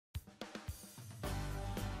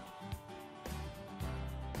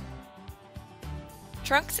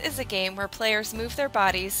Trunks is a game where players move their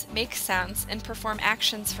bodies, make sounds, and perform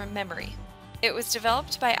actions from memory. It was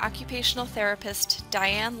developed by occupational therapist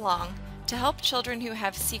Diane Long to help children who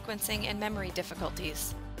have sequencing and memory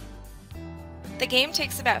difficulties. The game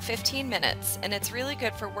takes about 15 minutes, and it's really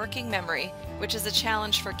good for working memory, which is a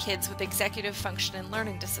challenge for kids with executive function and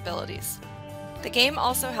learning disabilities. The game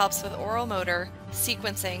also helps with oral motor,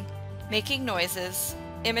 sequencing, making noises,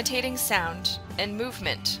 imitating sound, and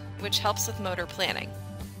movement, which helps with motor planning.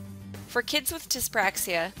 For kids with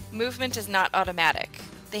dyspraxia, movement is not automatic.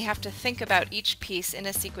 They have to think about each piece in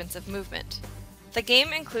a sequence of movement. The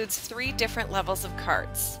game includes 3 different levels of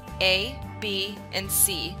cards, A, B, and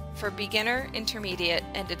C, for beginner, intermediate,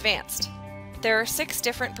 and advanced. There are 6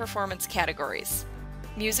 different performance categories: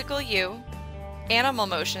 musical you, animal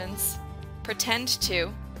motions, pretend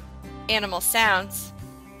to, animal sounds,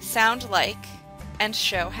 sound like, and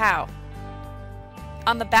show how.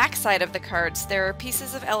 On the back side of the cards, there are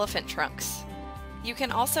pieces of elephant trunks. You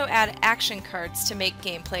can also add action cards to make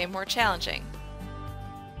gameplay more challenging.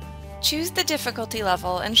 Choose the difficulty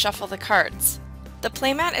level and shuffle the cards. The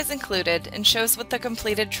playmat is included and shows what the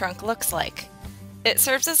completed trunk looks like. It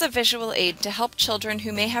serves as a visual aid to help children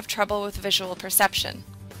who may have trouble with visual perception.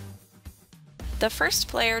 The first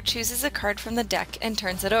player chooses a card from the deck and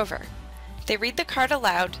turns it over. They read the card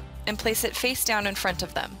aloud and place it face down in front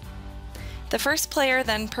of them. The first player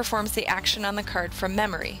then performs the action on the card from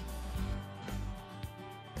memory.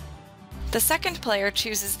 The second player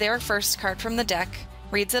chooses their first card from the deck,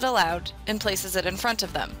 reads it aloud, and places it in front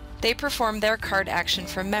of them. They perform their card action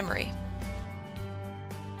from memory.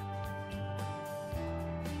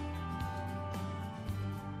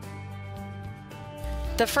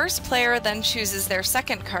 The first player then chooses their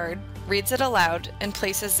second card, reads it aloud, and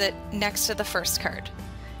places it next to the first card.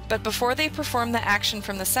 But before they perform the action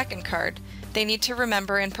from the second card, they need to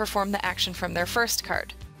remember and perform the action from their first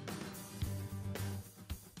card.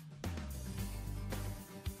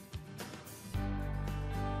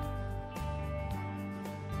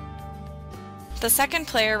 The second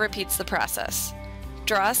player repeats the process.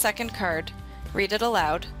 Draw a second card, read it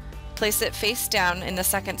aloud, place it face down in the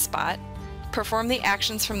second spot, perform the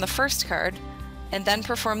actions from the first card, and then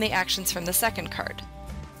perform the actions from the second card.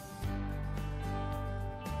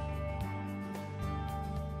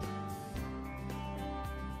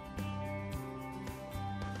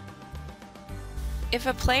 If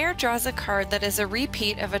a player draws a card that is a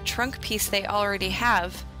repeat of a trunk piece they already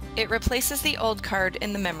have, it replaces the old card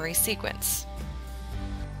in the memory sequence.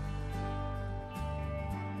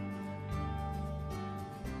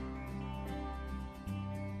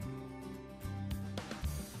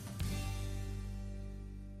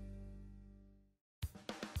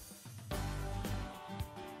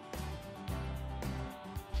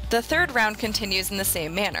 The third round continues in the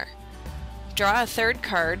same manner. Draw a third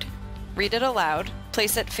card, read it aloud,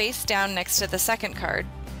 place it face down next to the second card,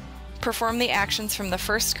 perform the actions from the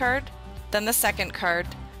first card, then the second card,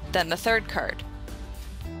 then the third card.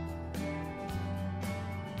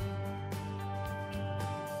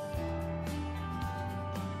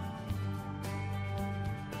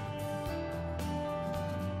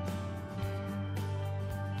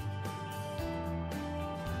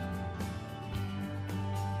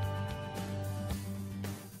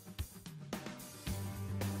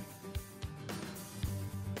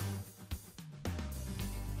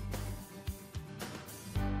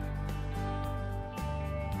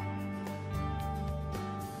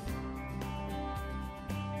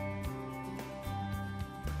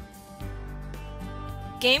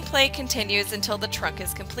 Gameplay continues until the trunk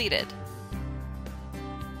is completed.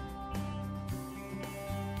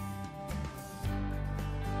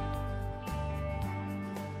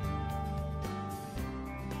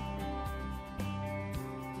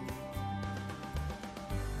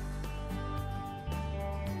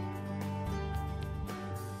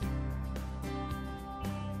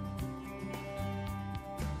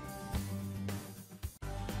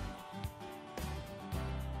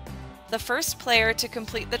 The first player to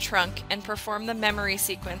complete the trunk and perform the memory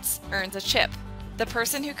sequence earns a chip. The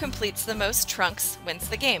person who completes the most trunks wins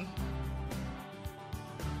the game.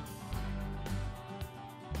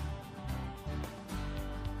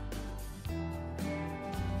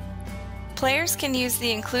 Players can use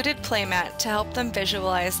the included playmat to help them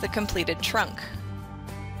visualize the completed trunk.